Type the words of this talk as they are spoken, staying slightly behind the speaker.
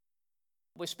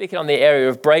We're speaking on the area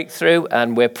of breakthrough,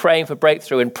 and we're praying for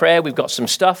breakthrough in prayer. We've got some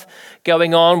stuff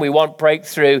going on. We want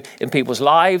breakthrough in people's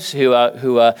lives who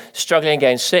are struggling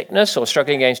against sickness or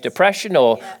struggling against depression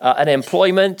or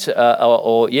unemployment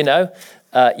or your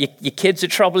kids are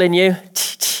troubling you.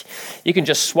 You can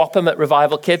just swap them at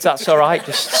Revival Kids. That's all right.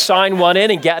 Just sign one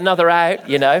in and get another out,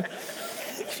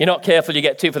 If you're not careful, you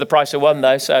get two for the price of one,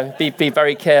 though, so be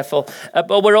very careful.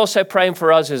 But we're also praying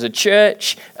for us as a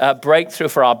church, breakthrough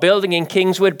for our building in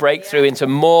Kingswood, breakthrough into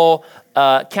more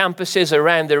campuses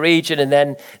around the region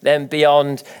and then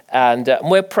beyond. And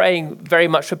we're praying very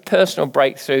much for personal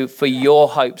breakthrough for your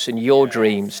hopes and your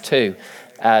dreams, too.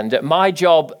 And my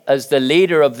job as the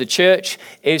leader of the church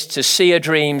is to see a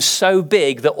dream so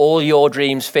big that all your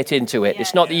dreams fit into it.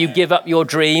 It's not that you give up your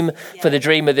dream for the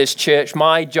dream of this church.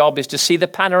 My job is to see the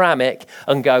panoramic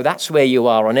and go, that's where you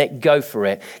are on it. Go for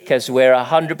it. Because we're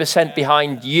 100%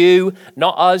 behind you,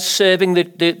 not us serving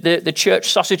the church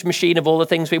sausage machine of all the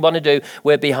things we want to do.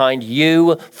 We're behind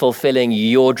you fulfilling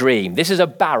your dream. This is a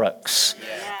barracks.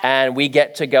 And we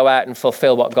get to go out and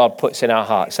fulfill what God puts in our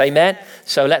hearts. Amen?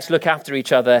 So let's look after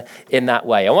each other in that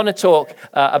way. I want to talk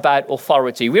about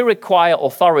authority. We require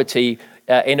authority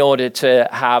in order to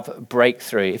have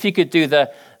breakthrough. If you could do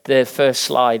the first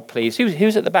slide, please.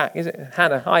 Who's at the back? Is it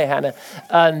Hannah? Hi, Hannah.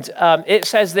 And it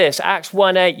says this, Acts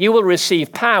 1:8, you will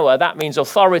receive power. That means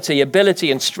authority, ability,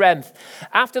 and strength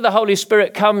after the Holy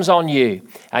Spirit comes on you.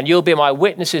 And you'll be my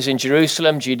witnesses in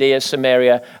Jerusalem, Judea,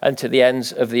 Samaria, and to the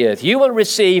ends of the earth. You will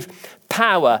receive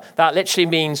power. That literally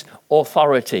means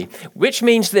authority, which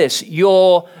means this.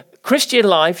 Your Christian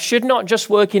life should not just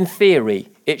work in theory.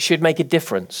 It should make a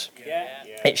difference.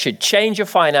 It should change your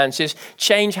finances,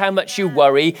 change how much you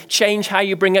worry, change how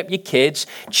you bring up your kids,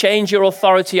 change your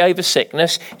authority over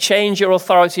sickness, change your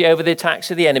authority over the attacks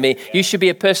of the enemy. You should be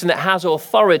a person that has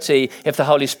authority if the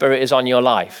Holy Spirit is on your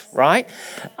life, right?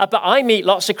 But I meet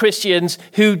lots of Christians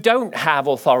who don't have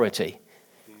authority.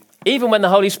 Even when the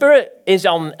Holy Spirit is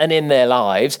on and in their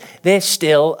lives, they're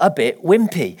still a bit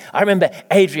wimpy. I remember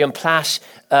Adrian Plass,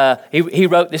 he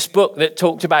wrote this book that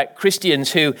talked about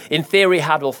Christians who, in theory,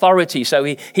 had authority. So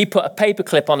he put a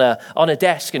paperclip on a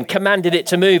desk and commanded it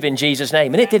to move in Jesus'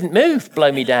 name. And it didn't move,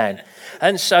 blow me down.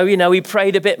 And so, he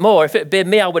prayed a bit more. If it had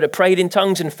been me, I would have prayed in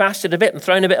tongues and fasted a bit and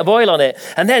thrown a bit of oil on it.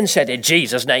 And then said, in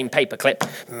Jesus' name, paperclip,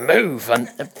 move.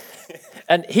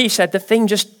 And he said the thing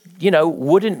just,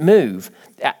 wouldn't move.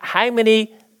 How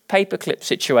many paperclip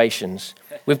situations?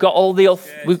 We've got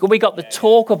we got the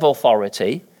talk of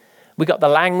authority. We got the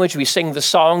language, we sing the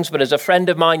songs. But as a friend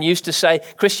of mine used to say,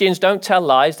 Christians don't tell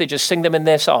lies, they just sing them in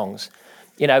their songs.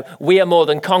 We are more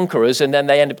than conquerors, and then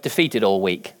they end up defeated all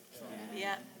week.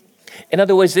 Yeah. In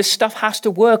other words, this stuff has to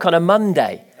work on a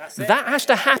Monday. That has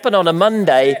to happen on a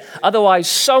Monday. Otherwise,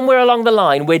 somewhere along the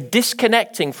line, we're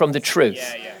disconnecting from the truth.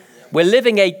 Yeah. We're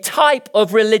living a type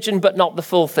of religion, but not the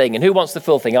full thing. And who wants the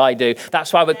full thing? I do.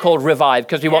 That's why we're called Revive,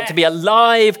 because we want to be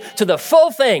alive to the full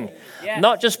thing.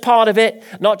 Not just part of it,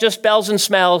 not just bells and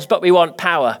smells, but we want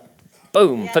power.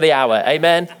 Boom, for the hour.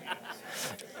 Amen?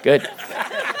 Good.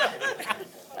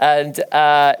 And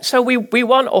so we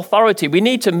want authority. We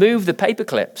need to move the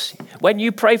paperclips. When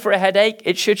you pray for a headache,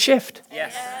 it should shift.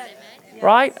 Yes.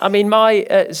 Right? I mean,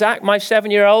 Zach, my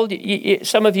 7-year-old,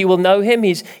 some of you will know him.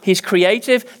 He's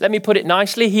creative. Let me put it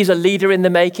nicely. He's a leader in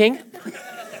the making. Do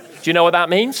you know what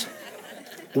that means?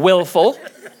 Willful.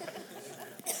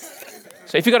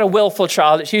 So if you've got a willful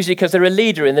child, it's usually because they're a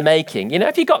leader in the making.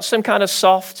 If you've got some kind of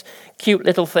soft, cute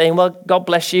little thing, well, God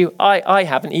bless you. I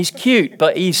haven't. He's cute,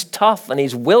 but he's tough and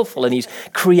he's willful and he's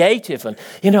creative and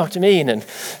you know what I mean? And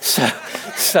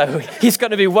so he's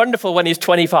going to be wonderful when he's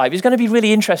 25. He's going to be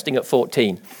really interesting at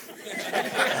 14.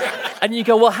 And you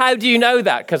go, well, how do you know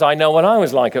that? Because I know what I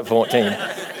was like at 14.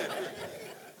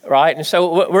 Right, and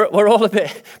so we're all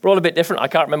a bit different. I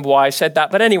can't remember why I said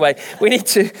that, but anyway, we need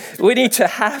to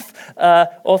have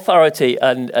authority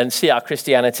and see our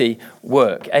Christianity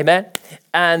work. Amen.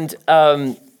 And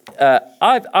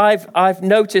I've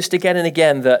noticed again and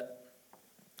again that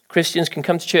Christians can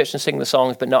come to church and sing the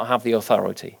songs, but not have the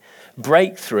authority.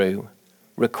 Breakthrough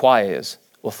requires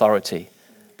authority.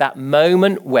 That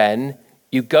moment when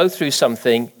you go through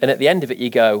something, and at the end of it, you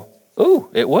go, "Ooh,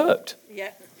 it worked."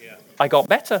 I got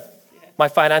better. My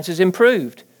finances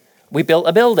improved. We built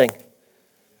a building.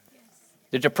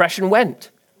 The depression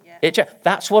went.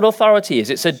 That's what authority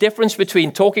is. It's a difference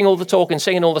between talking all the talk and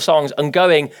singing all the songs and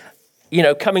going,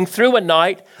 coming through a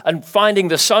night and finding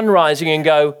the sun rising and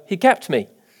go, he kept me.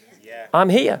 I'm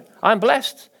here. I'm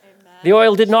blessed. The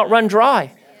oil did not run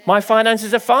dry. My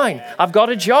finances are fine. I've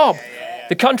got a job.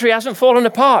 The country hasn't fallen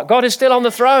apart. God is still on the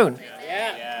throne.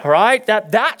 Right?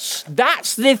 That's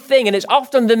the thing. And it's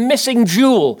often the missing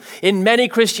jewel in many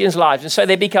Christians' lives. And so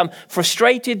they become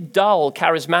frustrated, dull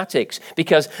charismatics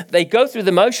because they go through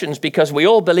the motions because we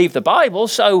all believe the Bible.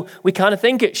 So we kind of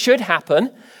think it should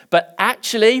happen. But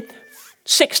actually,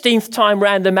 16th time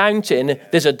round the mountain,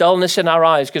 there's a dullness in our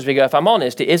eyes because we go, if I'm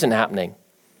honest, it isn't happening.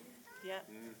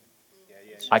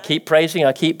 I keep praising,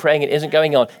 I keep praying, it isn't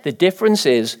going on. The difference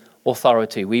is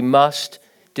authority. We must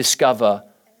discover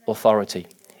authority.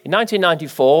 In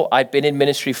 1994, I'd been in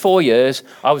ministry 4 years.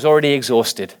 I was already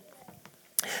exhausted.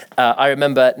 I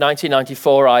remember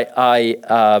 1994,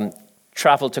 I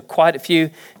traveled to quite a few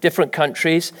different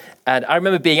countries. And I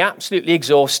remember being absolutely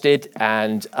exhausted.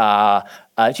 And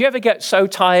do you ever get so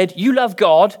tired? You love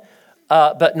God,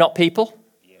 but not people.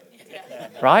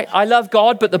 Right? I love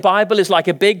God, but the Bible is like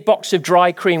a big box of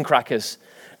dry cream crackers.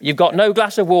 You've got no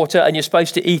glass of water and you're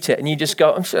supposed to eat it. And you just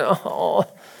go, oh,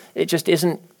 it just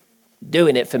isn't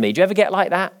doing it for me. Do you ever get like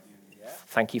that? Yeah.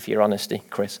 Thank you for your honesty,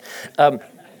 Chris. And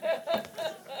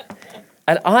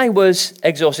I was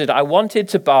exhausted. I wanted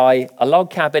to buy a log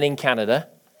cabin in Canada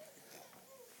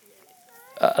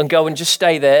and go and just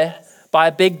stay there, buy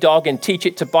a big dog and teach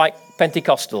it to bite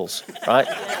Pentecostals, right?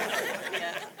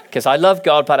 Because I love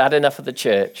God, but I had enough of the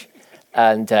church.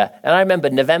 And I remember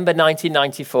November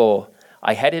 1994,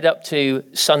 I headed up to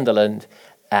Sunderland.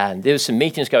 And there was some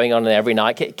meetings going on every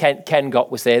night. Ken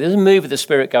Gott was there. There was a move of the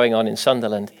Spirit going on in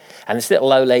Sunderland. And this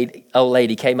little old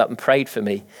lady came up and prayed for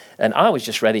me. And I was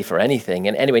just ready for anything.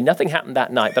 And anyway, nothing happened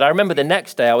that night. But I remember the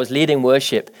next day I was leading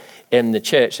worship in the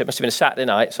church. So it must have been a Saturday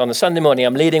night. So on the Sunday morning,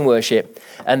 I'm leading worship.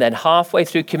 And then halfway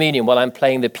through communion, while I'm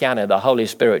playing the piano, the Holy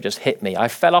Spirit just hit me. I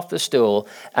fell off the stool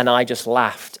and I just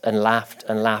laughed and laughed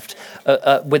and laughed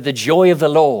with the joy of the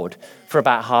Lord for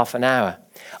about half an hour.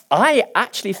 I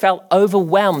actually felt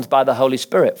overwhelmed by the Holy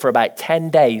Spirit for about 10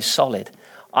 days solid.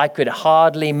 I could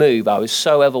hardly move. I was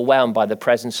so overwhelmed by the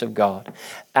presence of God.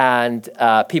 And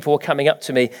people were coming up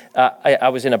to me. I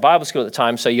was in a Bible school at the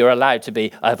time, so you're allowed to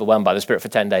be overwhelmed by the Spirit for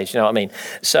 10 days. You know what I mean?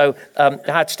 So I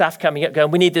had staff coming up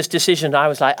going, we need this decision. And I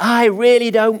was like, I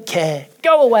really don't care.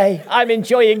 Go away. I'm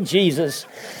enjoying Jesus.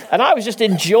 And I was just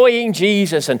enjoying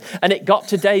Jesus. And it got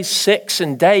to day 6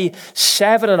 and day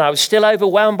 7, and I was still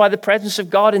overwhelmed by the presence of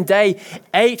God in day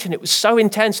 8, and it was so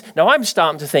intense. Now I'm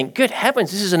starting to think, good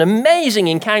heavens, this is an amazing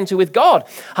encounter with God.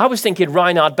 I was thinking,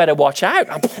 Reinhard, better watch out.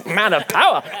 I'm man of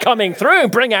power coming through,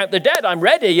 bring out the dead. I'm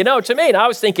ready, you know what I mean? I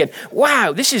was thinking,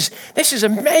 wow, this is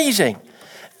amazing.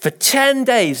 For 10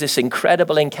 days, this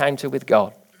incredible encounter with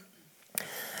God.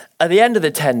 At the end of the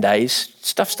 10 days,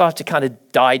 stuff started to kind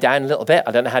of die down a little bit.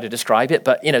 I don't know how to describe it,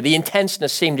 but, you know, the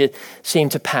intenseness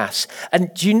seemed to pass.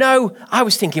 And do you know, I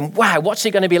was thinking, wow, what's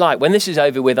it going to be like when this is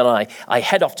over with and I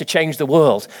head off to change the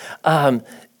world?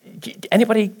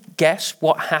 Anybody guess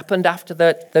what happened after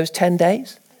those 10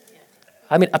 days?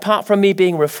 I mean, apart from me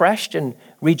being refreshed and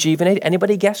rejuvenated,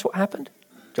 anybody guess what happened?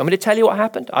 Do you want me to tell you what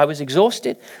happened? I was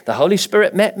exhausted. The Holy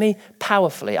Spirit met me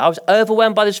powerfully. I was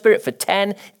overwhelmed by the Spirit for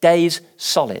 10 days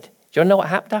solid. Do you want to know what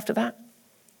happened after that?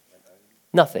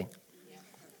 Nothing.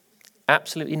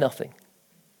 Absolutely nothing.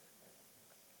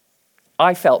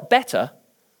 I felt better,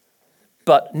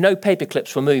 but no paper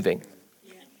clips were moving.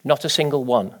 Not a single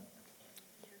one.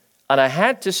 And I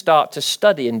had to start to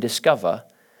study and discover,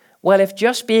 well, if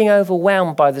just being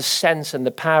overwhelmed by the sense and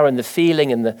the power and the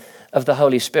feeling of the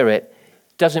Holy Spirit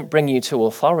doesn't bring you to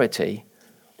authority,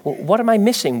 well, what am I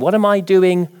missing? What am I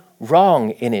doing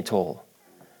wrong in it all?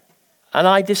 And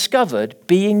I discovered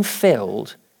being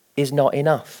filled is not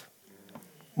enough.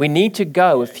 We need to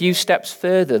go a few steps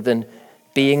further than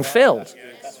being filled.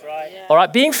 All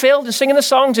right, being filled and singing the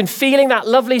songs and feeling that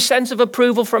lovely sense of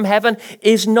approval from heaven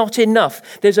is not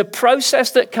enough. There's a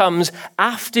process that comes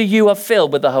after you are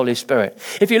filled with the Holy Spirit.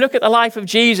 If you look at the life of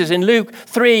Jesus in Luke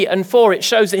 3 and 4, it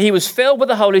shows that he was filled with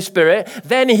the Holy Spirit,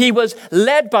 then he was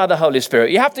led by the Holy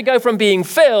Spirit. You have to go from being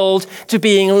filled to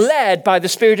being led by the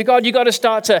Spirit of God. You've got to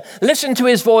start to listen to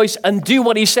his voice and do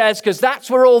what he says, because that's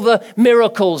where all the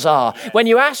miracles are. When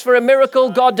you ask for a miracle,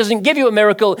 God doesn't give you a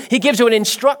miracle. He gives you an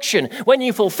instruction. When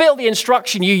you fulfill the instruction,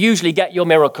 you usually get your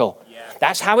miracle.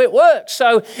 That's how it works.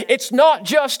 So it's not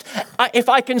just if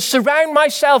I can surround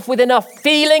myself with enough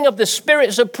feeling of the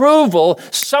Spirit's approval,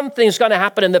 something's going to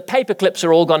happen and the paper clips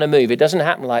are all going to move. It doesn't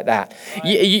happen like that.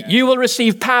 You will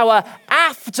receive power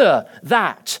after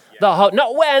that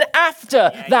not when,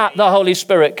 after that the Holy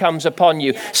Spirit comes upon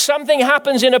you. Something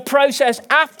happens in a process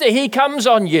after he comes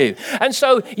on you. And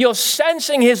so you're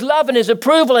sensing his love and his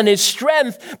approval and his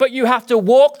strength, but you have to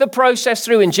walk the process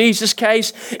through. In Jesus'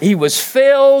 case, he was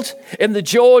filled in the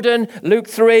Jordan, Luke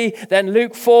 3. Then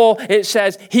Luke 4, it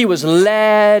says he was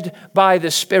led by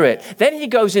the Spirit. Then he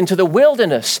goes into the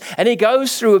wilderness and he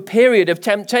goes through a period of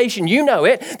temptation. You know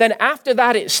it. Then after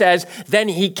that, it says, then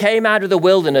he came out of the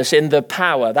wilderness in the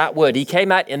power. That word, he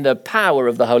came out in the power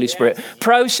of the Holy Spirit.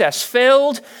 Process,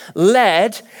 filled,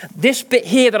 led. This bit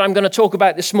here that I'm going to talk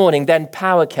about this morning, then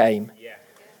power came.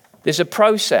 There's a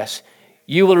process.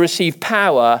 You will receive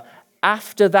power.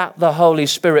 After that, the Holy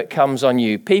Spirit comes on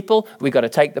you. People, we've got to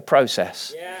take the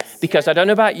process. Because I don't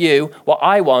know about you, what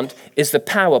I want is the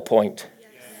PowerPoint.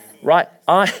 Right?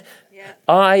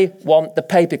 I want the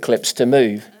paper clips to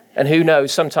move. And who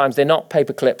knows, sometimes they're not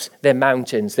paper clips, they're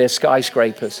mountains, they're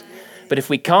skyscrapers. But if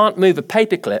we can't move a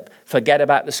paperclip, forget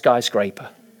about the skyscraper.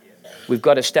 We've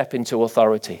got to step into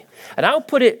authority. And I'll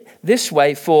put it this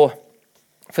way for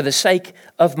the sake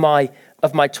of my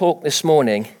talk this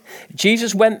morning.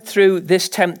 Jesus went through this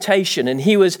temptation and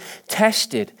he was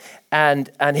tested and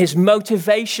his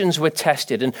motivations were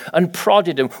tested and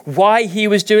prodded and why he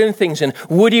was doing things and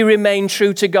would he remain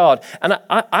true to God. And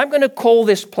I'm going to call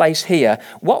this place here,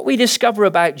 what we discover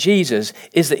about Jesus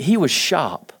is that he was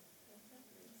sharp.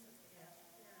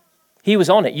 He was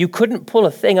on it. You couldn't pull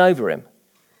a thing over him.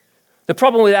 The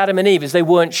problem with Adam and Eve is they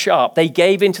weren't sharp. They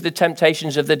gave into the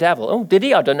temptations of the devil. Oh, did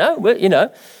he? I don't know. Well,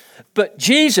 But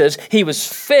Jesus, he was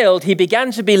filled. He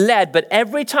began to be led. But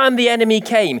every time the enemy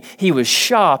came, he was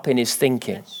sharp in his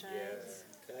thinking. That's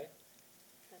right.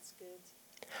 That's good.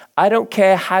 I don't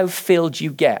care how filled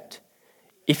you get.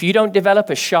 If you don't develop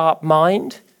a sharp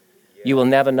mind, you will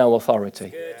never know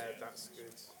authority.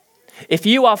 If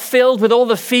you are filled with all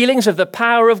the feelings of the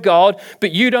power of God,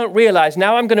 but you don't realize,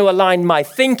 now I'm going to align my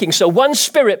thinking. So one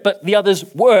spirit, but the other's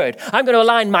word. I'm going to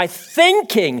align my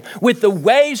thinking with the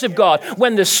ways of God.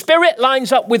 When the spirit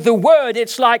lines up with the word,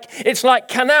 it's like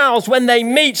canals. When they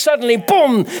meet, suddenly,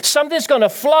 boom, something's going to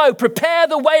flow. Prepare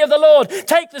the way of the Lord.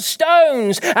 Take the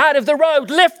stones out of the road.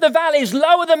 Lift the valleys.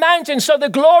 Lower the mountains so the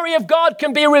glory of God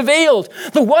can be revealed.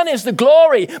 The one is the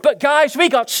glory. But guys, we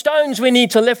got stones we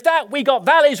need to lift out. We got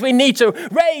valleys we need to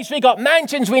raise. We got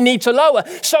mountains we need to lower.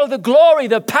 So the glory,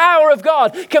 the power of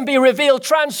God can be revealed,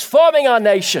 transforming our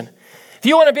nation. If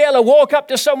you want to be able to walk up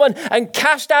to someone and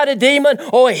cast out a demon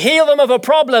or heal them of a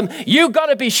problem, you've got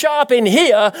to be sharp in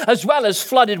here as well as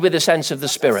flooded with a sense of the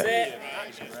Spirit.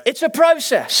 It's a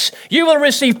process. You will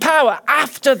receive power.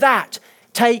 After that,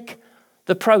 take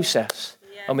the process.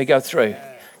 And we go through.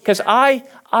 Because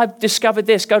I've discovered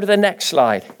this. Go to the next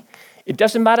slide. It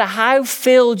doesn't matter how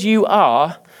filled you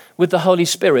are with the Holy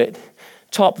Spirit,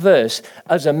 top verse,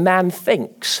 as a man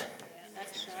thinks,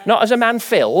 not as a man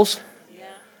feels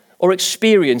or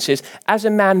experiences, as a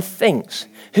man thinks.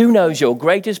 Who knows your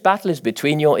greatest battle is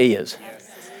between your ears?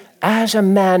 As a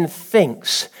man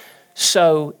thinks,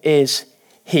 so is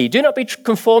he. Do not be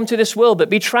conformed to this world, but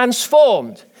be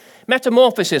transformed.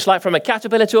 Metamorphosis, like from a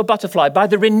caterpillar to a butterfly, by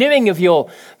the renewing of your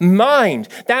mind.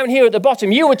 Down here at the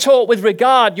bottom, you were taught with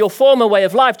regard your former way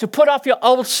of life to put off your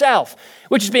old self,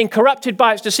 which is being corrupted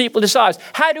by its deceitful desires.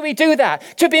 How do we do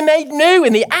that? To be made new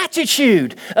in the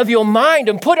attitude of your mind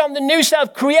and put on the new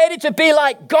self, created to be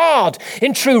like God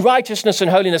in true righteousness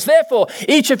and holiness. Therefore,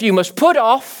 each of you must put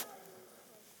off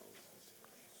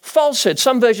falsehood.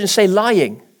 Some versions say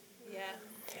lying.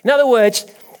 In other words,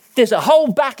 there's a whole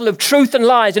battle of truth and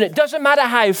lies, and it doesn't matter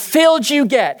how filled you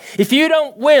get. If you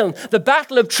don't win the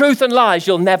battle of truth and lies,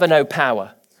 you'll never know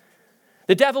power.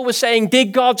 The devil was saying,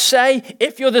 did God say,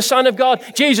 if you're the Son of God?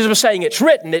 Jesus was saying, it's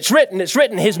written, it's written, it's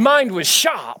written. His mind was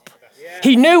sharp.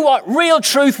 He knew what real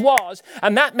truth was,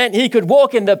 and that meant he could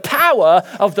walk in the power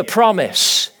of the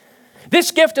promise.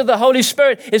 This gift of the Holy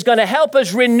Spirit is going to help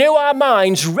us renew our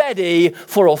minds ready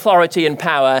for authority and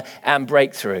power and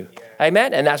breakthrough.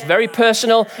 Amen. And that's very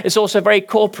personal. It's also very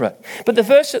corporate. But the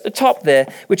verse at the top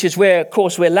there, which is where, of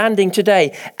course, we're landing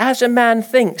today, as a man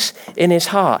thinks in his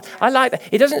heart. I like that.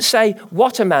 It doesn't say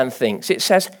what a man thinks. It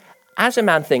says as a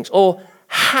man thinks or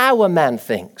how a man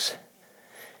thinks.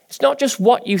 It's not just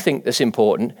what you think that's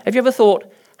important. Have you ever thought,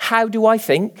 how do I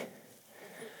think?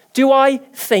 Do I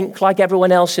think like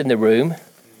everyone else in the room?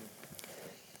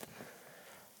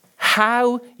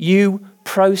 How you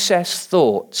process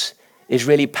thoughts is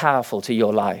really powerful to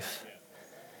your life.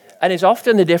 And it's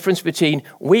often the difference between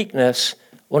weakness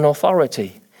and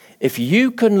authority. If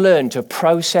you can learn to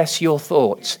process your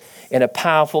thoughts in a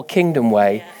powerful kingdom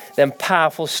way, then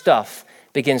powerful stuff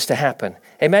begins to happen.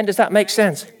 Amen? Does that make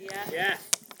sense? Yeah.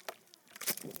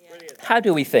 how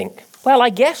do we think? Well, I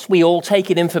guess we all take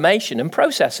in information and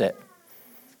process it,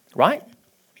 right?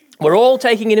 We're all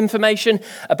taking in information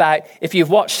about, if you've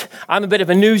watched, I'm a bit of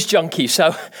a news junkie,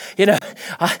 so,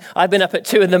 I've been up at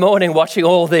 2 a.m. watching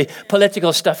all the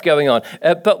political stuff going on.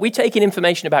 But we take in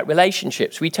information about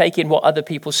relationships. We take in what other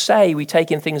people say. We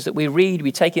take in things that we read.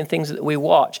 We take in things that we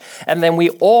watch. And then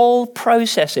we all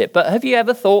process it. But have you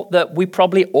ever thought that we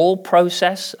probably all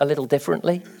process a little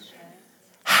differently?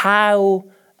 How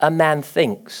a man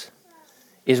thinks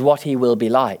is what he will be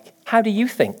like. How do you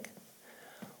think?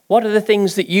 What are the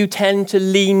things that you tend to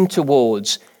lean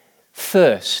towards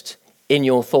first in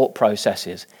your thought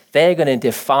processes? They're going to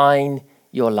define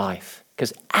your life.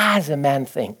 Because as a man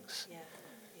thinks,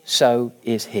 so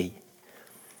is he.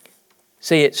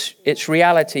 See, it's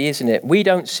reality, isn't it? We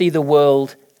don't see the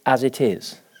world as it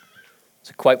is. It's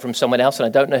a quote from someone else, and I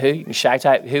don't know who. You can shout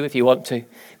out who if you want to.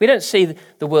 We don't see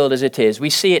the world as it is.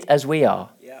 We see it as we are.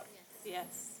 Yeah.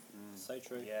 Yes. So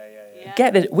true.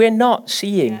 Get it? We're not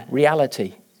seeing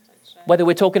reality. Whether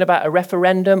we're talking about a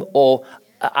referendum or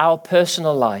our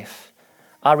personal life,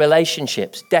 our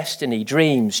relationships, destiny,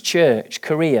 dreams, church,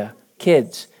 career,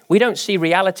 kids, we don't see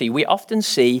reality. We often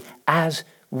see as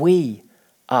we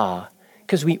are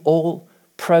because we all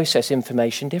process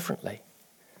information differently.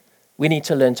 We need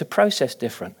to learn to process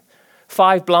different.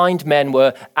 5 blind men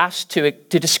were asked to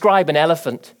describe an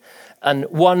elephant, and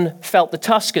one felt the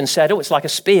tusk and said, "Oh, it's like a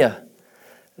spear."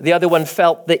 The other one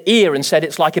felt the ear and said,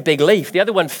 "It's like a big leaf." The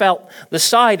other one felt the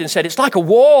side and said, "It's like a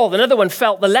wall." Another one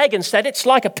felt the leg and said, "It's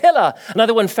like a pillar."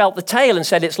 Another one felt the tail and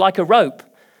said, "It's like a rope."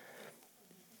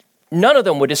 None of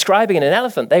them were describing an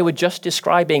elephant. They were just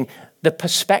describing the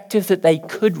perspective that they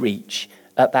could reach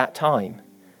at that time.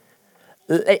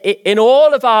 In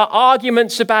all of our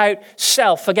arguments about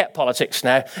self, forget politics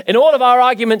now, in all of our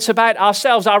arguments about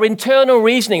ourselves, our internal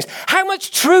reasonings, how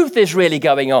much truth is really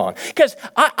going on? Because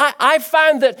I've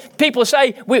found that people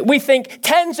say we think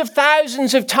tens of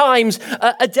thousands of times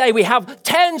a day. We have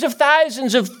tens of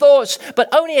thousands of thoughts,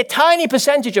 but only a tiny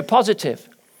percentage are positive.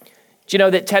 Do you know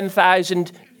that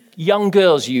 10,000 young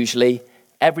girls usually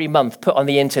every month put on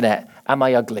the internet, "Am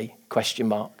I ugly?" ?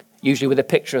 Usually with a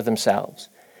picture of themselves.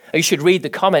 You should read the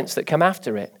comments that come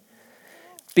after it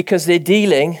because they're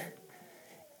dealing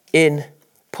in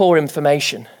poor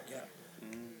information.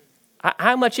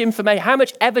 How much information, how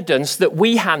much evidence that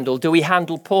we handle do we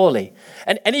handle poorly?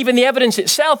 And even the evidence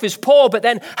itself is poor, but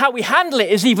then how we handle it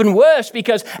is even worse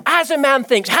because as a man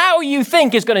thinks, how you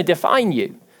think is going to define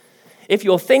you. If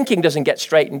your thinking doesn't get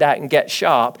straightened out and get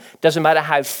sharp, doesn't matter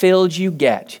how filled you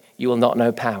get, you will not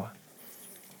know power.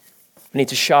 We need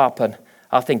to sharpen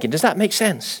our thinking. Does that make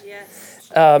sense? Yes.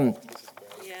 Go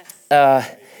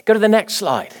to the next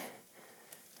slide.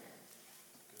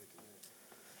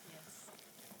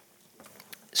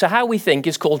 So how we think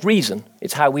is called reason.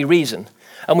 It's how we reason.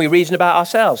 And we reason about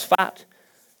ourselves. Fat,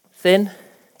 thin.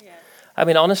 Yeah. I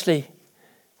mean, honestly,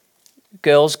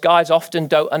 guys often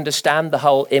don't understand the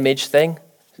whole image thing.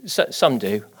 Some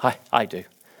do. I do.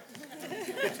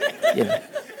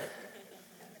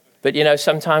 But,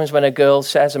 sometimes when a girl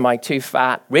says, "Am I too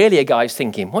fat?" really a guy's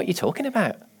thinking, "What are you talking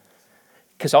about?"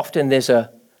 Because often there's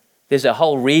a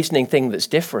whole reasoning thing that's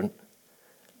different.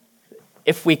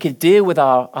 If we could deal with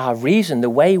our reason, the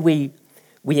way we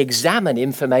examine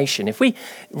information, if we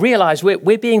realize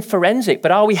we're being forensic,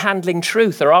 but are we handling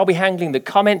truth or are we handling the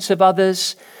comments of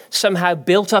others, somehow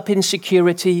built up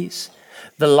insecurities,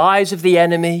 the lies of the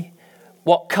enemy,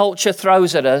 what culture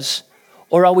throws at us,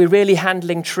 or are we really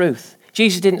handling truth?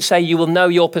 Jesus didn't say you will know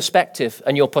your perspective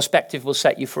and your perspective will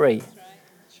set you free.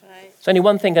 That's right. There's only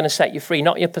one thing going to set you free,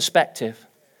 not your perspective.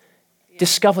 Yeah.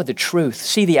 Discover the truth.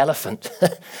 See the elephant.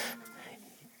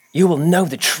 You will know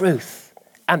the truth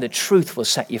and the truth will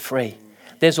set you free.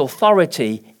 There's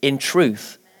authority in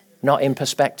truth, not in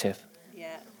perspective.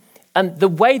 Yeah. And the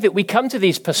way that we come to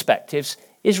these perspectives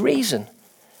is reason.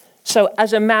 So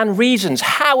as a man reasons,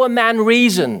 how a man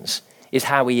reasons is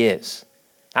how he is.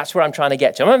 That's where I'm trying to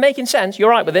get to. Am I making sense? You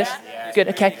all right with this? Yeah. Good,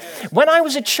 okay. When I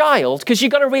was a child, because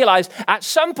you've got to realize at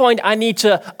some point I need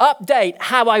to update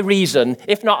how I reason.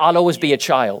 If not, I'll always be a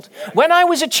child. When I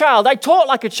was a child, I talked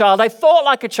like a child. I thought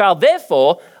like a child.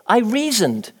 Therefore, I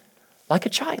reasoned like a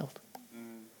child.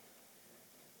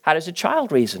 How does a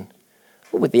child reason?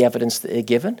 Well, with the evidence that they're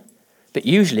given, but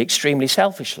usually extremely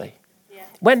selfishly. Yeah.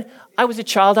 When I was a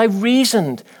child, I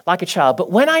reasoned like a child.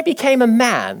 But when I became a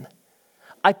man,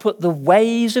 I put the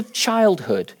ways of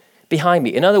childhood behind me.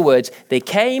 In other words, there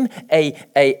came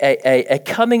a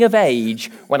coming of age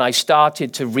when I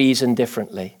started to reason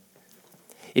differently.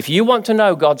 If you want to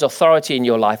know God's authority in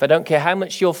your life, I don't care how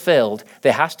much you're filled,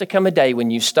 there has to come a day when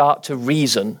you start to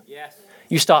reason. Yes.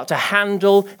 You start to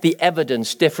handle the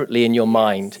evidence differently in your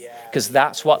mind, because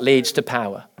that's what leads to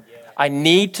power. I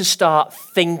need to start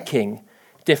thinking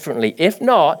differently. If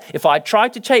not, if I try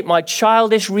to take my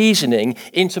childish reasoning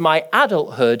into my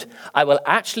adulthood, I will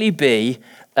actually be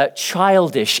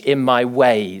childish in my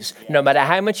ways. No matter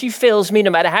how much he fills me, no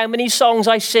matter how many songs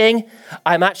I sing,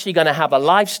 I'm actually going to have a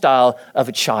lifestyle of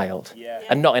a child,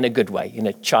 and not in a good way, in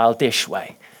a childish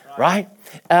way, right?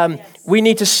 We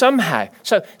need to somehow.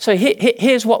 So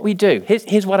here's what we do.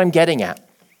 Here's what I'm getting at.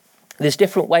 There's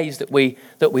different ways that we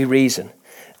reason,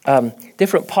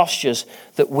 different postures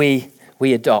that we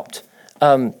adopt.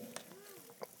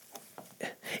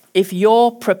 If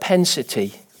your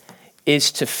propensity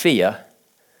is to fear,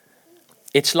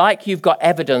 it's like you've got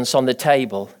evidence on the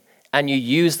table and you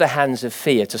use the hands of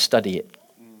fear to study it.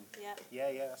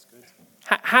 Yeah, that's good.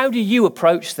 How do you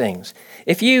approach things?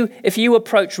 If you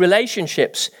approach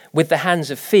relationships with the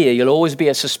hands of fear, you'll always be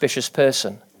a suspicious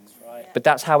person. That's right. But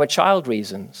that's how a child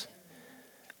reasons.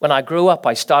 When I grew up,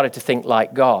 I started to think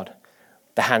like God,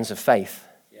 the hands of faith.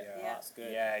 Yeah, that's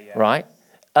good. Yeah. Right?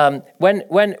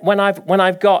 When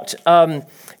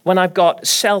I've got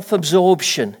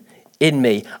self-absorption in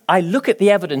me, I look at the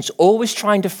evidence, always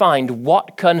trying to find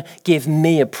what can give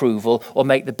me approval or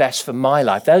make the best for my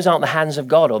life. Those aren't the hands of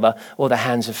God or the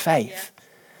hands of faith.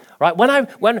 Right? When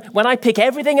I pick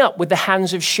everything up with the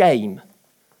hands of shame,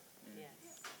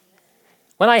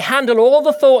 when I handle all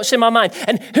the thoughts in my mind,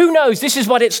 and who knows, this is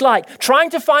what it's like.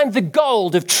 Trying to find the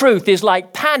gold of truth is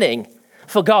like panning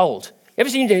for gold. You ever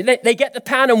seen they get the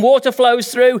pan and water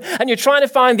flows through, and you're trying to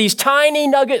find these tiny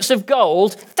nuggets of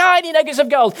gold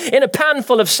in a pan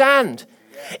full of sand.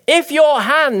 If your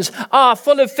hands are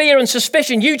full of fear and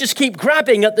suspicion, you just keep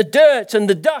grabbing at the dirt and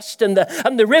the dust and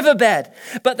the riverbed.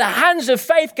 But the hands of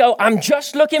faith go, I'm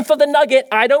just looking for the nugget.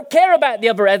 I don't care about the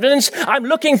other evidence. I'm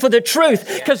looking for the truth,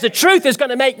 because the truth is going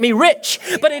to make me rich.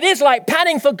 But it is like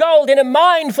panning for gold in a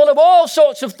mind full of all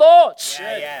sorts of thoughts.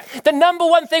 The number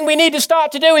one thing we need to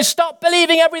start to do is stop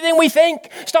believing everything we think.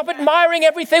 Stop admiring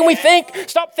everything we think.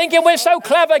 Stop thinking we're so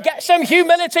clever. Get some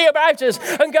humility about us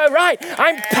and go, right,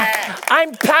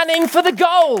 I'm panning for the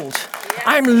gold.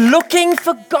 I'm looking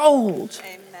for gold.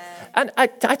 Amen. And I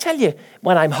tell you,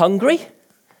 when I'm hungry,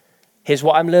 here's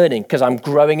what I'm learning, because I'm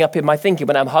growing up in my thinking.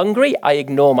 When I'm hungry, I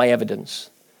ignore my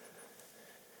evidence.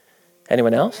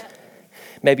 Anyone else?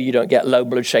 Maybe you don't get low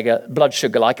blood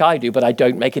sugar like I do, but I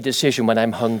don't make a decision when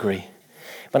I'm hungry.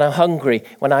 When I'm hungry,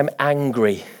 when I'm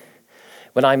angry,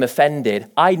 when I'm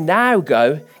offended, I now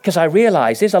go, because I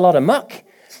realize there's a lot of muck,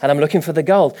 and I'm looking for the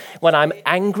gold. When I'm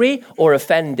angry or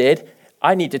offended,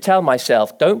 I need to tell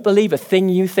myself, don't believe a thing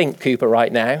you think, Cooper,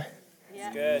 right now.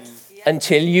 Good.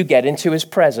 Until you get into his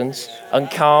presence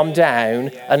and calm down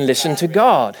and listen to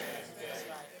God.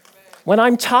 When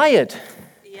I'm tired,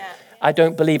 I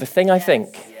don't believe a thing I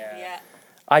think.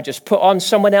 I just put on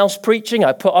someone else preaching,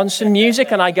 I put on some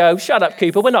music, and I go, shut up,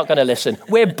 Cooper, we're not going to listen.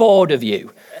 We're bored of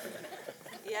you.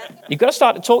 You've got to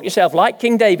start to talk yourself like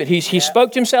King David. He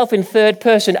spoke to himself in third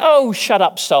person. Oh, shut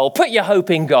up, soul. Put your hope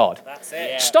in God. That's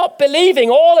it. Stop believing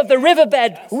all of the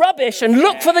riverbed rubbish and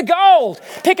look for the gold.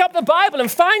 Pick up the Bible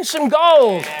and find some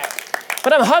gold.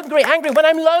 When I'm hungry, angry, when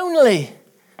I'm lonely.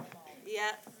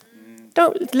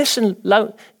 Don't listen.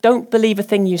 Don't believe a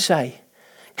thing you say,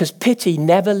 because pity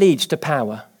never leads to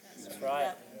power. That's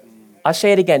right. I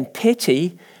say it again.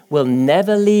 Pity will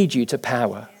never lead you to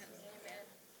power.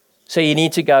 So you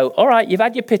need to go, all right, you've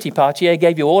had your pity party. I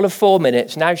gave you all of 4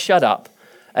 minutes. Now shut up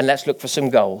and let's look for some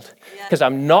gold. Because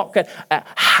I'm not going to,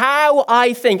 how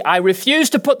I think, I refuse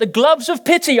to put the gloves of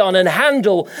pity on and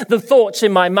handle the thoughts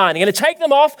in my mind. I'm going to take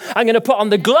them off. I'm going to put on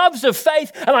the gloves of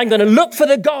faith, and I'm going to look for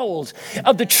the gold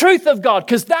of the truth of God,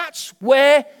 because that's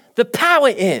where the power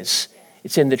is.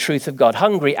 It's in the truth of God.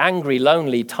 Hungry, angry,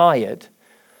 lonely, tired.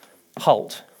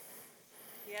 Halt.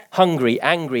 Hungry,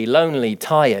 angry, lonely,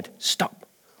 tired. Stop.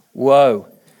 Whoa.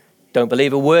 Don't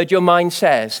believe a word your mind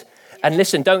says. And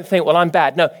listen, don't think, well, I'm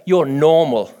bad. No, you're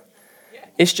normal.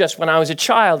 It's just when I was a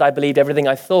child, I believed everything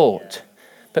I thought.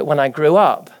 But when I grew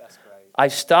up, I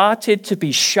started to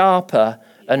be sharper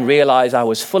and realize I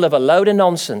was full of a load of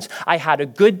nonsense. I had a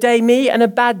good day me and a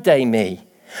bad day me.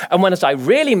 And as I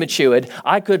really matured,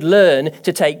 I could learn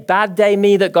to take bad day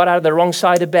me that got out of the wrong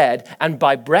side of bed and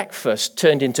by breakfast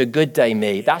turned into good day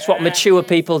me. That's what mature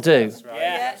people do. That's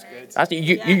right.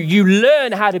 You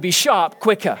learn how to be sharp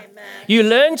quicker. You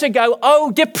learn to go,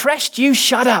 oh, depressed, you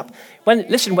shut up.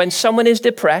 When someone is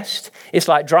depressed, it's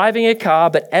like driving a car,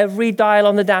 but every dial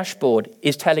on the dashboard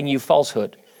is telling you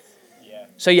falsehood.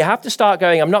 So you have to start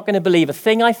going, I'm not going to believe a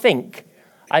thing I think.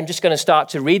 I'm just going to start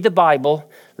to read the Bible,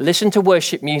 listen to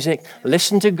worship music,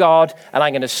 listen to God, and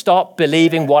I'm going to stop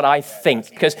believing what I think.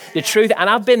 Because the truth, and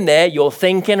I've been there, you're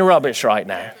thinking rubbish right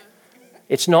now.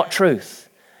 It's not truth.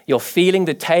 You're feeling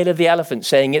the tail of the elephant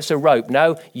saying it's a rope.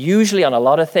 No, usually on a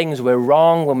lot of things, we're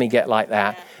wrong when we get like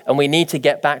that. And we need to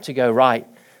get back to go, right,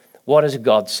 what does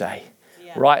God say?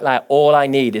 Right, like all I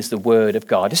need is the word of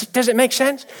God. Does it make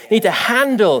sense? You need to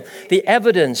handle the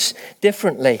evidence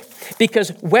differently.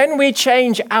 Because when we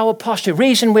change our posture,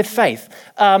 reason with faith.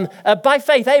 By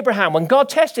faith, Abraham, when God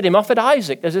tested him, offered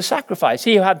Isaac as a sacrifice.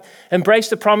 He who had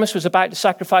embraced the promise was about to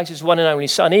sacrifice his one and only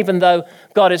son, even though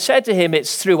God had said to him,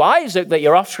 it's through Isaac that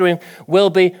your offspring will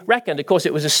be reckoned. Of course,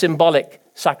 it was a symbolic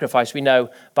sacrifice. We know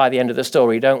by the end of the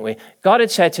story, don't we? God had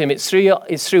said to him, it's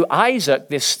through Isaac,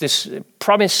 this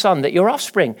promised son, that your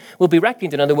offspring will be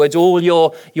reckoned. In other words, all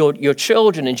your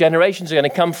children and generations are going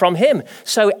to come from him.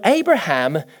 So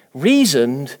Abraham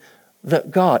reasoned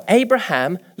that God.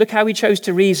 Abraham, look how he chose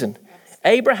to reason.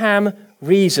 Abraham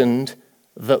reasoned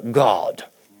that God.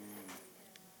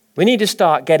 We need to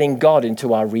start getting God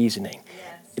into our reasoning.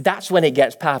 That's when it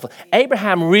gets powerful.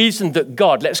 Abraham reasoned that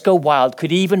God, let's go wild,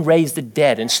 could even raise the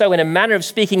dead. And so in a manner of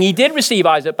speaking, he did receive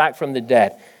Isaac back from the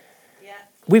dead. Yeah.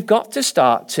 We've got to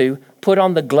start to put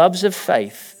on the gloves of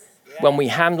faith when we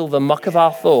handle the muck of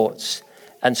our thoughts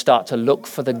and start to look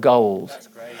for the gold.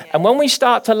 And when we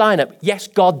start to line up, yes,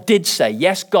 God did say,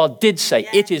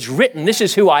 it is written, this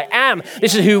is who I am,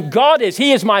 this is who God is,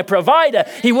 he is my provider,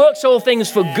 he works all things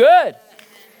for good.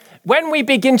 When we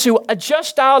begin to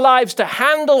adjust our lives to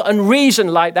handle and reason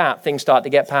like that, things start to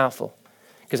get powerful.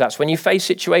 Because that's when you face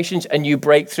situations and you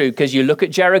break through. Because you look at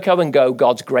Jericho and go,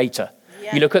 God's greater.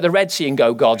 Yeah. You look at the Red Sea and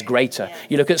go, God's greater. Yeah.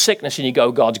 You look at sickness and you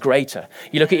go, God's greater.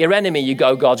 You look at your enemy, you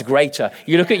go, God's greater.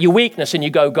 You look at your weakness and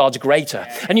you go, God's greater.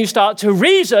 And you start to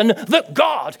reason that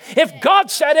God, if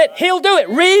God said it, he'll do it.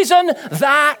 Reason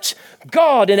that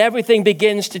God, and everything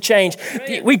begins to change.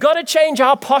 We've got to change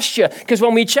our posture. Because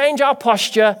when we change our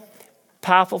posture,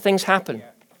 powerful things happen.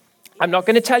 I'm not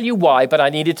going to tell you why, but I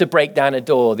needed to break down a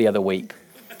door the other week.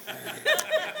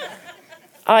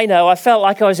 I know, I felt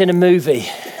like I was in a movie.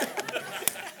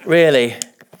 Really.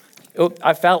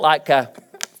 I felt like,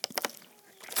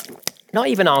 not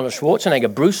even Arnold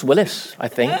Schwarzenegger, Bruce Willis, I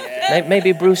think.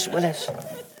 Maybe Bruce Willis.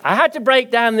 I had to break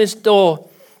down this door.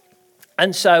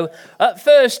 And so at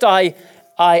first I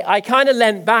kind of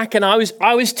leant back and I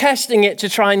was testing it to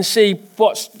try and see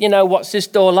what's this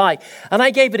door like. And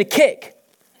I gave it a kick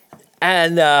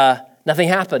and nothing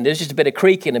happened. It was just a bit of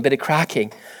creaking, a bit of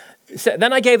cracking. So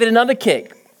then I gave it another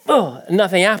kick. Oh,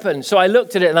 nothing happened. So I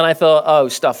looked at it and then I thought, oh,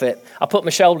 stuff it. I put my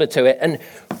shoulder to it and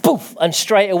poof, and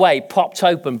straight away popped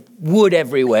open, wood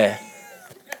everywhere.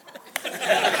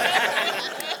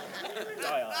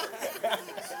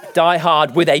 Die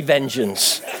Hard with a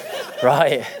vengeance,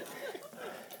 right?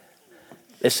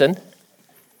 Listen,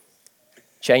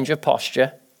 change of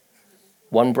posture.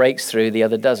 One breaks through, the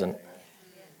other doesn't.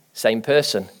 Same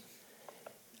person.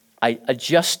 I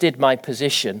adjusted my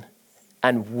position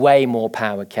and way more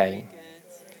power came.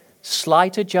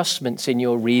 Slight adjustments in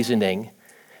your reasoning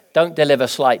don't deliver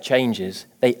slight changes.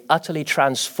 They utterly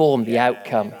transform the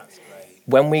outcome.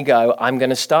 When we go, I'm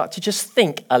going to start to just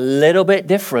think a little bit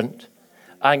different.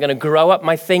 I'm going to grow up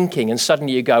my thinking, and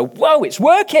suddenly you go, whoa, it's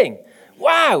working.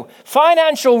 Wow,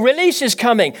 financial release is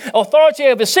coming. Authority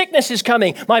over sickness is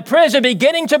coming. My prayers are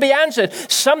beginning to be answered.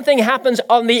 Something happens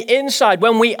on the inside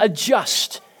when we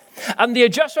adjust. And the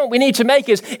adjustment we need to make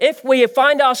is if we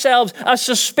find ourselves a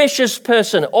suspicious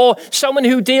person or someone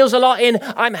who deals a lot in,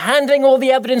 I'm handling all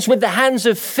the evidence with the hands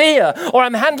of fear, or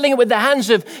I'm handling it with the hands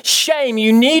of shame.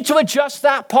 You need to adjust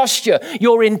that posture.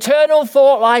 Your internal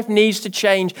thought life needs to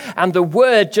change. And the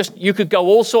word, you could go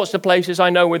all sorts of places, I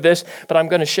know, with this, but I'm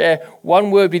going to share one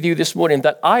word with you this morning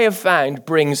that I have found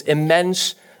brings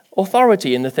immense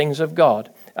authority in the things of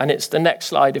God. And it's the next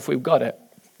slide if we've got it.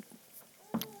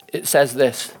 It says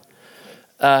this.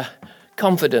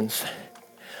 Confidence.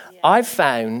 I've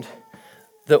found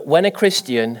that when a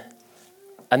Christian,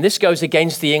 and this goes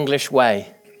against the English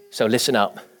way, so listen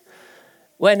up.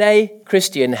 When a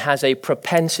Christian has a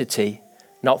propensity,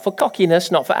 not for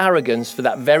cockiness, not for arrogance, for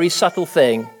that very subtle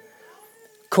thing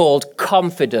called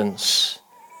confidence,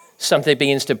 something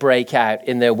begins to break out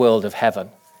in their world of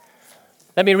heaven.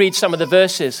 Let me read some of the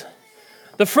verses.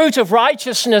 The fruit of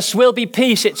righteousness will be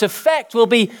peace. Its effect will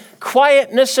be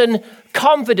quietness and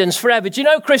confidence forever. Do you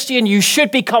know, Christian, you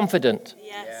should be confident.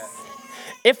 Yes.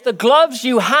 If the gloves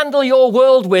you handle your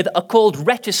world with are called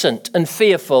reticent and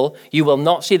fearful, you will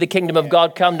not see the kingdom of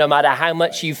God come no matter how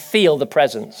much you feel the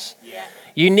presence. Yeah.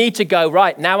 You need to go,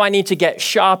 right, now I need to get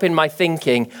sharp in my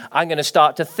thinking. I'm going to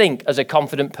start to think as a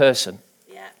confident person.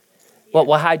 Yeah.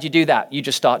 Well, how do you do that? You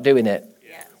just start doing it.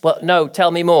 Yeah. Well, no,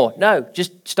 tell me more. No,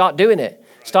 just start doing it.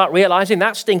 Start realizing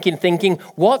that stinking thinking.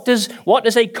 What does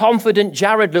a confident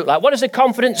Jared look like? What does a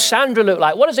confident Sandra look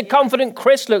like? What does a confident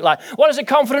Chris look like? What does a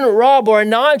confident Rob or a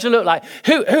Nigel look like?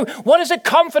 What is a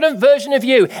confident version of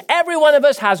you? Every one of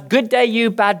us has good day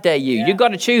you, bad day you. You've got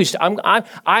to choose.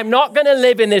 I'm not going to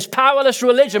live in this powerless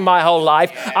religion my whole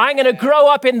life. I'm going to grow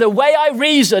up in the way I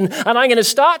reason, and I'm going to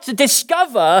start to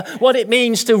discover what it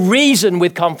means to reason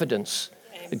with confidence.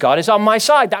 God is on my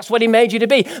side. That's what he made you to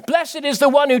be. Blessed is the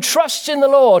one who trusts in the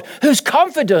Lord, whose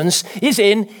confidence is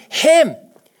in him.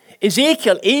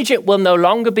 Ezekiel, Egypt will no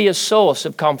longer be a source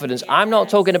of confidence. I'm not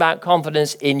talking about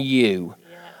confidence in you.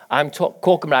 I'm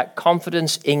talking about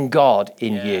confidence in God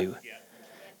in you.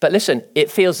 But listen, it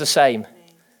feels the same.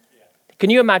 Can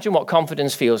you imagine what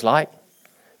confidence feels like?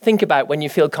 Think about when you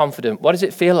feel confident. What does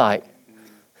it feel like?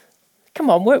 Come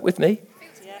on, work with me.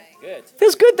 Good.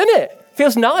 Feels good, doesn't it?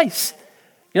 Feels nice.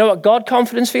 You know what God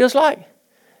confidence feels like?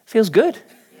 Feels good.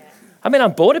 I mean,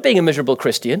 I'm bored of being a miserable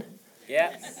Christian.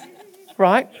 Yeah.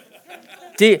 Right?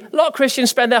 A lot of Christians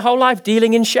spend their whole life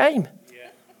dealing in shame.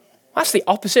 That's the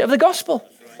opposite of the gospel.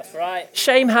 That's right.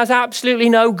 Shame has absolutely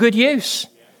no good use.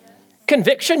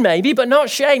 Conviction maybe, but not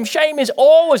shame. Shame is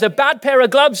always a bad pair of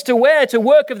gloves to wear to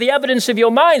work of the evidence of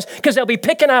your minds, because they'll be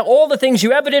picking out all the things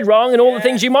you ever did wrong and all the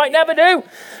things you might never do,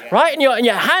 right? And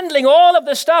you're handling all of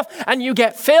the stuff, and you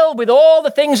get filled with all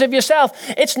the things of yourself.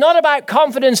 It's not about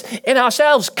confidence in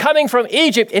ourselves coming from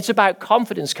Egypt. It's about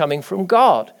confidence coming from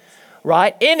God,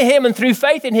 right? In him and through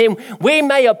faith in him, we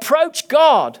may approach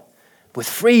God with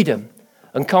freedom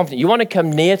and confidence. You want to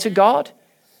come near to God?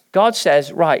 God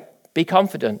says, right, be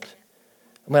confident.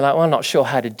 And we're like, well, I'm not sure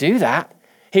how to do that.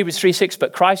 Hebrews 3:6,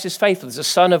 but Christ is faithful as the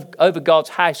son over God's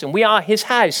house, and we are his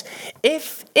house.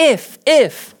 If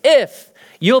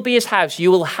you'll be his house,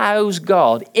 you will house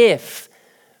God if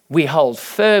we hold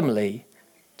firmly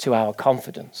to our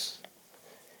confidence.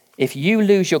 If you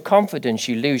lose your confidence,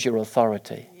 you lose your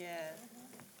authority.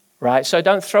 Right? So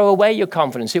don't throw away your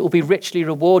confidence. It will be richly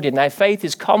rewarded. Now, faith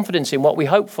is confidence in what we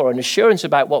hope for and assurance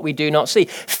about what we do not see.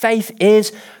 Faith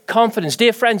is confidence.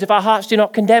 Dear friends, if our hearts do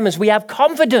not condemn us, we have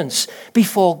confidence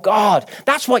before God.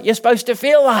 That's what you're supposed to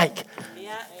feel like.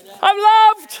 Yeah. I'm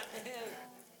loved.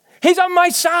 He's on my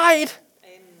side.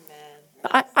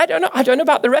 I don't know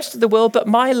about the rest of the world, but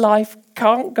my life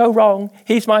can't go wrong.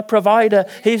 He's my provider.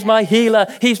 He's my healer.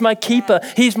 He's my keeper.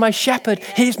 He's my shepherd.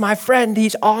 He's my friend.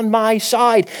 He's on my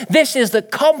side. This is the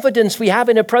confidence we have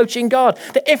in approaching God,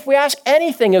 that if we ask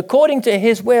anything according to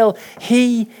his will,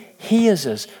 he hears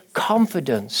us.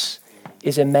 Confidence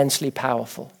is immensely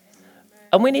powerful.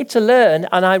 And we need to learn,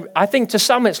 and I think to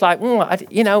some it's like, I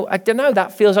don't know,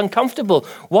 that feels uncomfortable.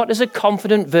 What does a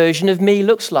confident version of me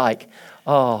looks like?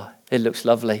 Oh, it looks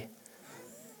lovely.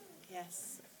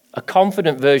 Yes. A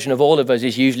confident version of all of us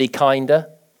is usually kinder,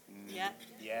 Yeah.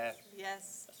 Yeah.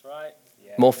 Yes. That's right.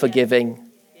 Yeah. more forgiving,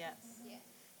 Yes.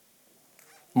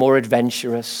 more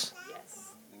adventurous,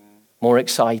 Yes. more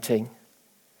exciting,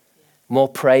 more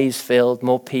praise-filled,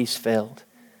 more peace-filled.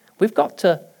 We've got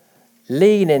to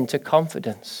lean into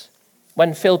confidence.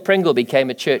 When Phil Pringle became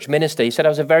a church minister, he said, I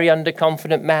was a very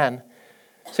underconfident man.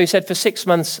 So he said, for 6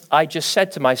 months, I just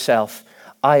said to myself,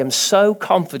 I am so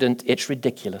confident it's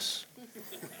ridiculous.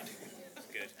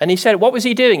 And he said, what was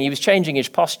he doing? He was changing his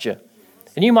posture.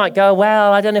 And you might go,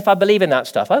 well, I don't know if I believe in that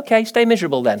stuff. Okay, stay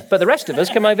miserable then. But the rest of us,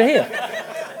 come over here.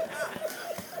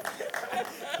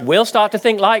 We'll start to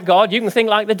think like God. You can think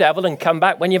like the devil and come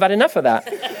back when you've had enough of that.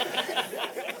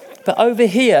 But over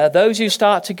here, those who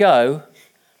start to go,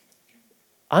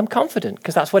 I'm confident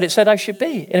because that's what it said I should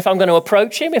be. And if I'm going to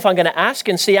approach him, if I'm going to ask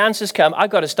and see answers come, I've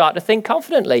got to start to think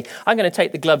confidently. I'm going to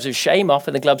take the gloves of shame off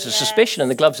and the gloves of suspicion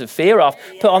and the gloves of fear off,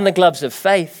 put on the gloves of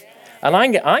faith. And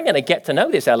I'm going to get to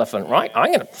know this elephant, right?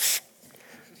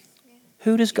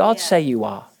 Who does God say you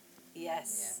are?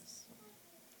 Yes.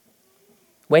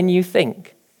 When you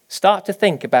think, start to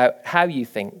think about how you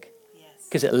think,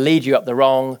 because it'll lead you up the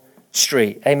wrong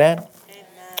street. Amen?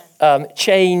 Amen.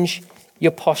 Change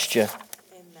your posture.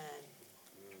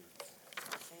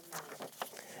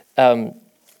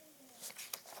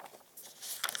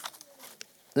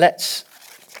 Let's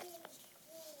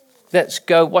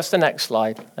go. What's the next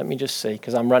slide? Let me just see,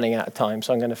 because I'm running out of time,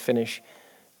 so I'm going to finish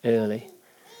early.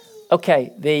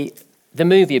 Okay, the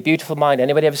movie, A Beautiful Mind.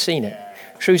 Anybody ever seen it?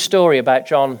 True story about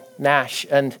John Nash.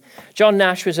 And John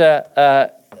Nash was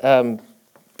a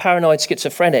paranoid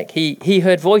schizophrenic. He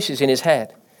heard voices in his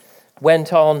head,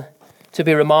 went on to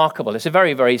be remarkable. It's a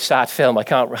very, very sad film. I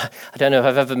don't know if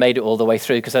I've ever made it all the way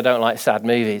through because I don't like sad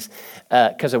movies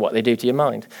because of what they do to your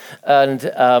mind. And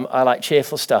I like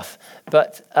cheerful stuff.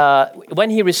 But when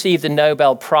he received the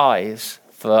Nobel Prize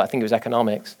for, I think it was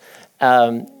economics,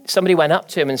 somebody went up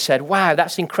to him and said, wow,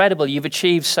 that's incredible. You've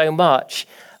achieved so much.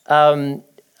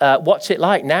 What's it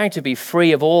like now to be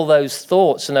free of all those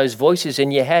thoughts and those voices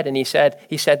in your head? And he said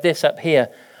this up here,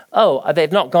 oh,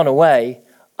 they've not gone away.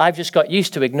 I've just got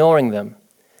used to ignoring them.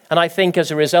 And I think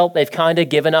as a result, they've kind of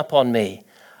given up on me.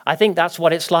 I think that's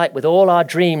what it's like with all our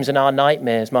dreams and our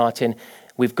nightmares, Martin.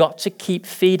 We've got to keep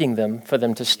feeding them for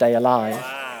them to stay alive.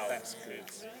 Wow, that's good.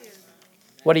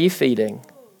 What are you feeding?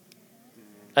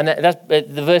 And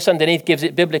the verse underneath gives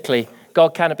it biblically.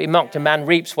 God cannot be mocked. A man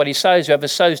reaps what he sows. Whoever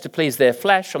sows to please their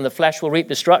flesh, from the flesh will reap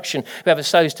destruction. Whoever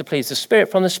sows to please the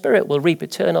Spirit, from the Spirit will reap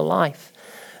eternal life.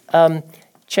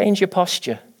 Change your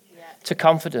posture to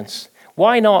confidence.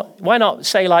 Why not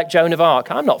say like Joan of Arc,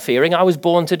 I'm not fearing, I was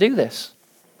born to do this.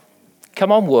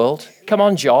 Come on, world. Come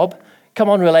on, job. Come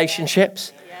on,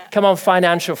 relationships. Come on,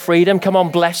 financial freedom. Come on,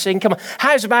 blessing. Come on.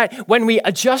 How's about when we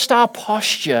adjust our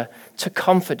posture to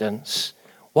confidence,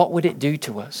 what would it do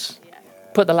to us?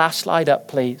 Put the last slide up,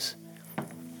 please.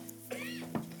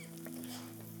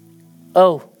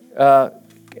 Go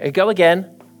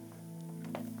again.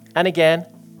 And again.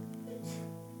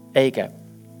 There you go.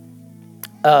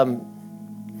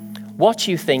 What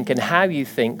you think and how you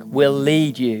think will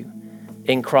lead you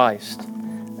in Christ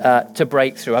to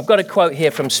breakthrough. I've got a quote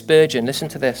here from Spurgeon. Listen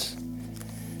to this.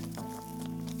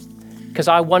 Because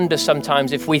I wonder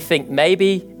sometimes if we think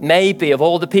maybe of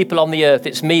all the people on the earth,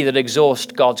 it's me that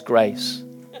exhausts God's grace.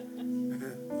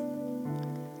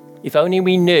 If only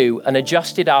we knew and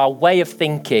adjusted our way of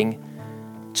thinking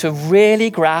to really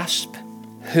grasp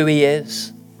who he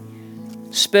is.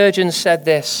 Spurgeon said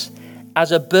this,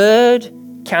 as a bird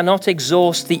cannot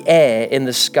exhaust the air in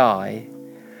the sky,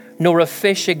 nor a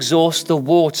fish exhaust the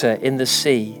water in the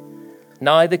sea,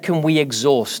 neither can we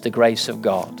exhaust the grace of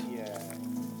God.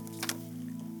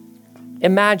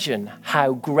 Imagine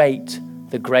how great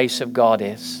the grace of God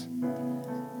is.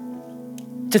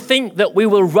 To think that we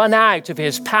will run out of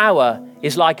his power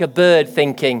is like a bird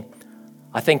thinking,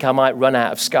 I think I might run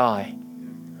out of sky.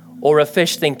 Or a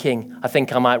fish thinking, I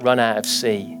think I might run out of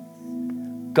sea.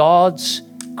 God's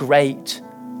great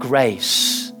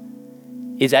grace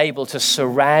is able to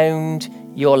surround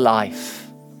your life,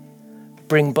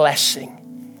 bring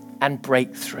blessing and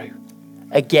breakthrough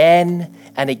again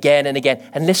and again and again.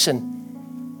 And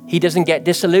listen, he doesn't get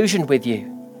disillusioned with you.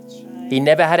 He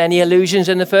never had any illusions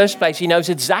in the first place. He knows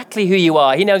exactly who you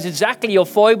are. He knows exactly your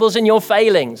foibles and your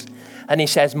failings. And he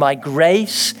says, my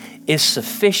grace is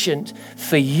sufficient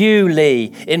for you,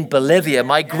 Lee, in Bolivia.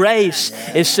 My grace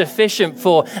is sufficient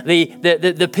for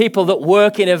the people that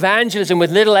work in evangelism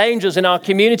with little angels in our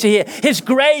community here. His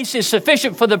grace is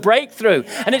sufficient for the breakthrough.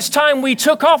 And it's time we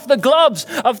took off the gloves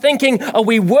of thinking, are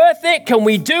we worth it? Can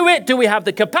we do it? Do we have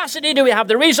the capacity? Do we have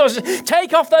the resources?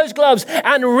 Take off those gloves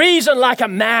and reason like a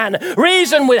man.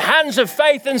 Reason with hands of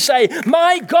faith and say,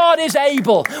 my God is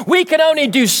able. We can only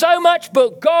do so much,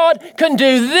 but God can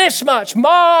do this much.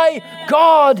 My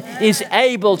God is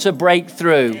able to break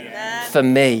through for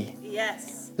me.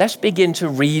 Yes. Let's begin to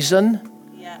reason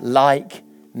like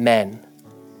men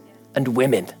and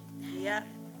women. Yeah.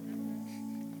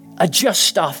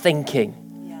 Adjust our thinking.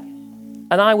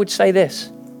 And I would say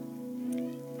this,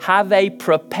 have a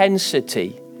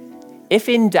propensity, if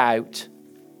in doubt,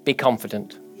 be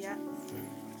confident.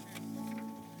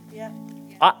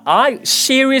 I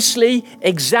seriously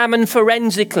examine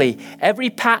forensically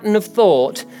every pattern of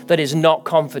thought that is not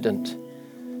confident,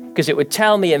 because it would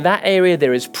tell me in that area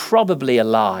there is probably a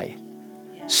lie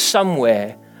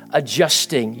somewhere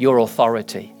adjusting your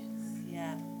authority.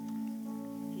 Yeah.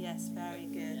 Yes, very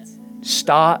good.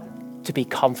 Start to be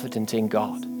confident in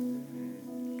God,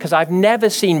 because I've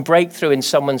never seen breakthrough in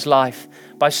someone's life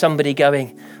by somebody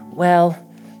going, well,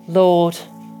 Lord,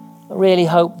 I really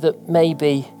hope that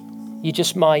maybe you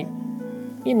just might,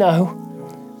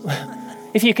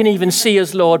 if you can even see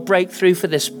us, Lord, break through for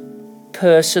this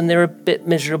person. They're a bit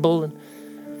miserable.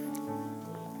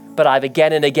 But I've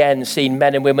again and again seen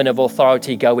men and women of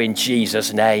authority go, in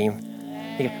Jesus' name.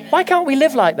 You go, why can't we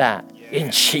live like that?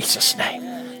 In Jesus'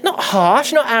 name. Not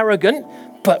harsh, not arrogant,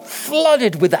 but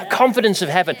flooded with that confidence of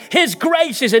heaven. His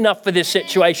grace is enough for this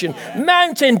situation.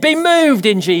 Mountain, be moved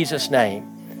in Jesus' name.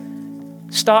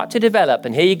 Start to develop,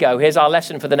 and here you go. Here's our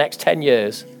lesson for the next 10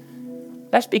 years.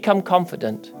 Let's become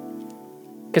confident.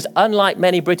 Because unlike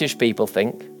many British people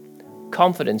think,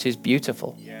 confidence is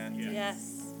beautiful.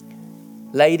 Yes.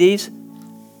 Ladies,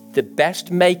 the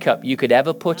best makeup you could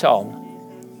ever put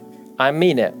on, I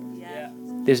mean it. Yeah.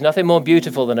 There's nothing more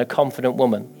beautiful than a confident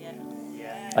woman.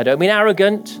 Yeah. I don't mean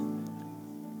arrogant.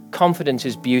 Confidence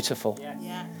is beautiful.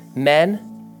 Yeah. Men,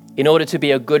 in order to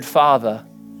be a good father,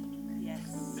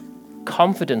 Yes.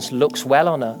 confidence looks well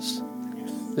on us.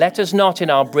 Let us not in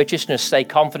our Britishness say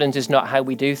confidence is not how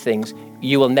we do things.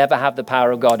 You will never have the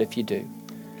power of God if you do.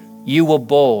 You were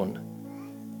born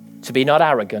to be not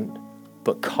arrogant,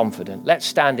 but confident. Let's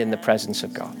stand in the presence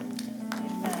of God.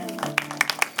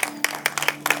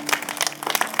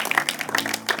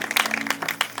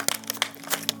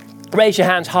 Raise your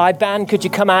hands high. Band, could you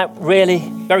come out really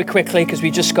very quickly, because we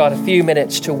just got a few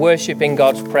minutes to worship in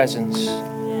God's presence.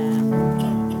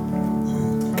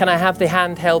 Can I have the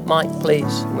handheld mic,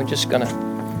 please? We're just going to...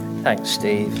 Thanks,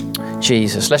 Steve.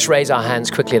 Jesus, let's raise our hands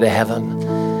quickly to heaven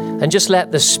and just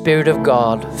let the Spirit of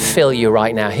God fill you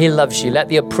right now. He loves you. Let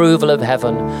the approval of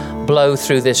heaven blow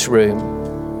through this room.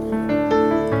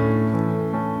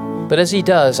 But as he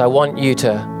does, I want you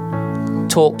to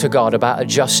talk to God about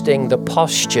adjusting the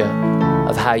posture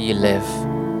of how you live.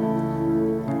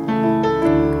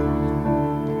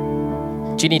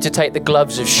 Do you need to take the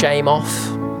gloves of shame off?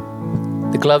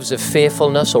 The gloves of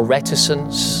fearfulness or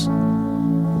reticence?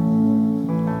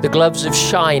 The gloves of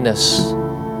shyness?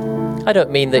 I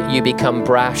don't mean that you become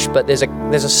brash, but there's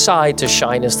a side to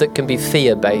shyness that can be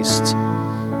fear-based.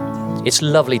 It's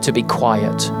lovely to be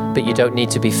quiet, but you don't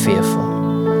need to be fearful.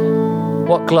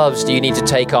 What gloves do you need to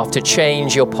take off to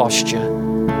change your posture?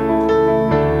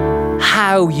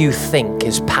 How you think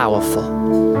is powerful.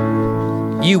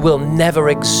 You will never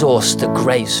exhaust the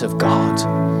grace of God.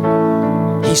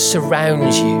 He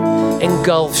surrounds you,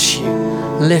 engulfs you,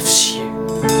 lifts you.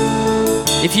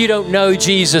 If you don't know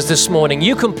Jesus this morning,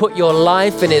 you can put your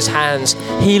life in his hands.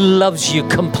 He loves you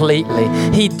completely.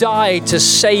 He died to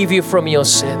save you from your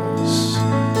sin.